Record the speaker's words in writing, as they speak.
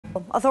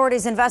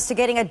Authorities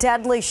investigating a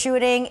deadly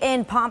shooting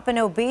in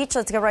Pompano Beach.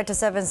 Let's go right to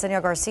 7's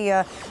Danielle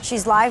Garcia.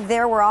 She's live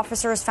there where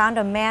officers found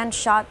a man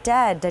shot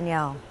dead.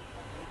 Danielle.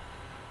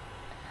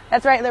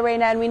 That's right,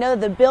 Lorena, and we know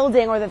that the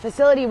building, or the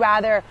facility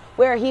rather,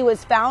 where he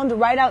was found,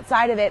 right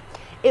outside of it,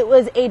 it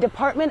was a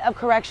Department of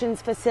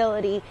Corrections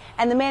facility,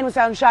 and the man was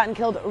found shot and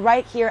killed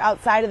right here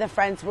outside of the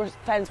fence.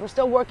 We're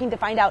still working to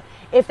find out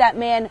if that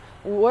man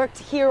worked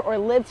here or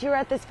lived here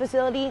at this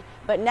facility,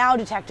 but now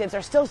detectives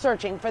are still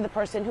searching for the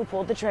person who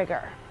pulled the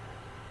trigger.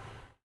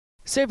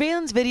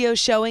 Surveillance video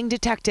showing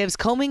detectives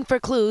combing for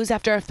clues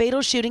after a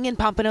fatal shooting in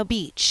Pompano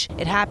Beach.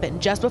 It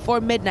happened just before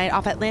midnight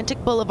off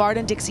Atlantic Boulevard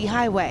and Dixie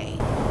Highway.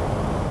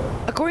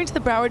 According to the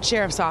Broward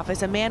Sheriff's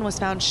Office, a man was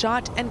found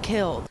shot and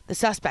killed. The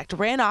suspect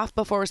ran off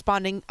before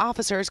responding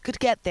officers could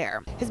get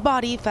there. His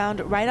body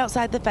found right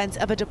outside the fence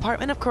of a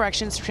Department of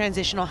Corrections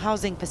transitional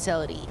housing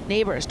facility.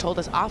 Neighbors told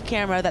us off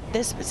camera that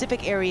this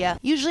specific area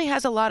usually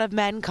has a lot of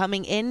men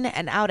coming in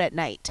and out at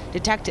night.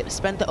 Detectives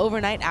spent the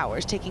overnight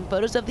hours taking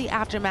photos of the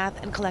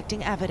aftermath and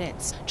collecting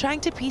evidence,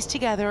 trying to piece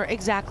together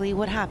exactly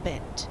what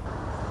happened.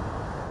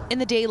 In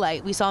the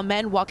daylight, we saw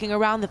men walking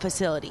around the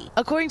facility.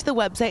 According to the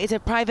website, it's a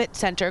private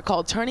center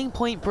called Turning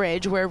Point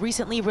Bridge, where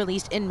recently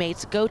released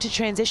inmates go to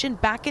transition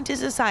back into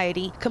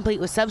society, complete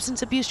with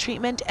substance abuse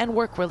treatment and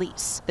work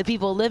release. The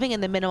people living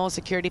in the minimal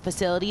security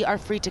facility are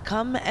free to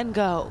come and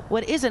go.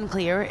 What is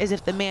unclear is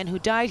if the man who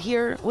died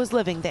here was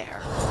living there.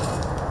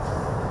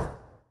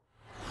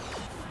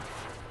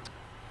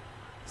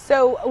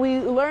 So we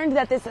learned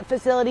that this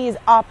facility is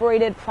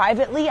operated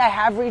privately. I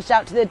have reached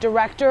out to the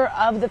director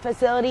of the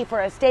facility for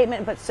a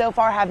statement, but so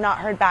far have not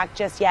heard back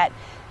just yet.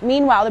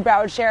 Meanwhile, the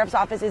Broward Sheriff's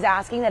Office is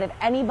asking that if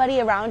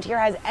anybody around here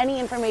has any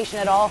information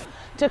at all,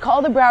 to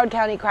call the Broward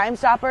County Crime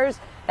Stoppers.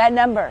 That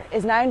number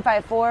is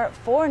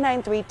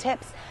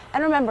 954-493-TIPS.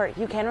 And remember,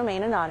 you can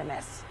remain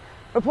anonymous.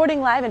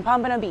 Reporting live in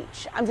Pompano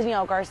Beach, I'm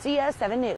Danielle Garcia, 7 News.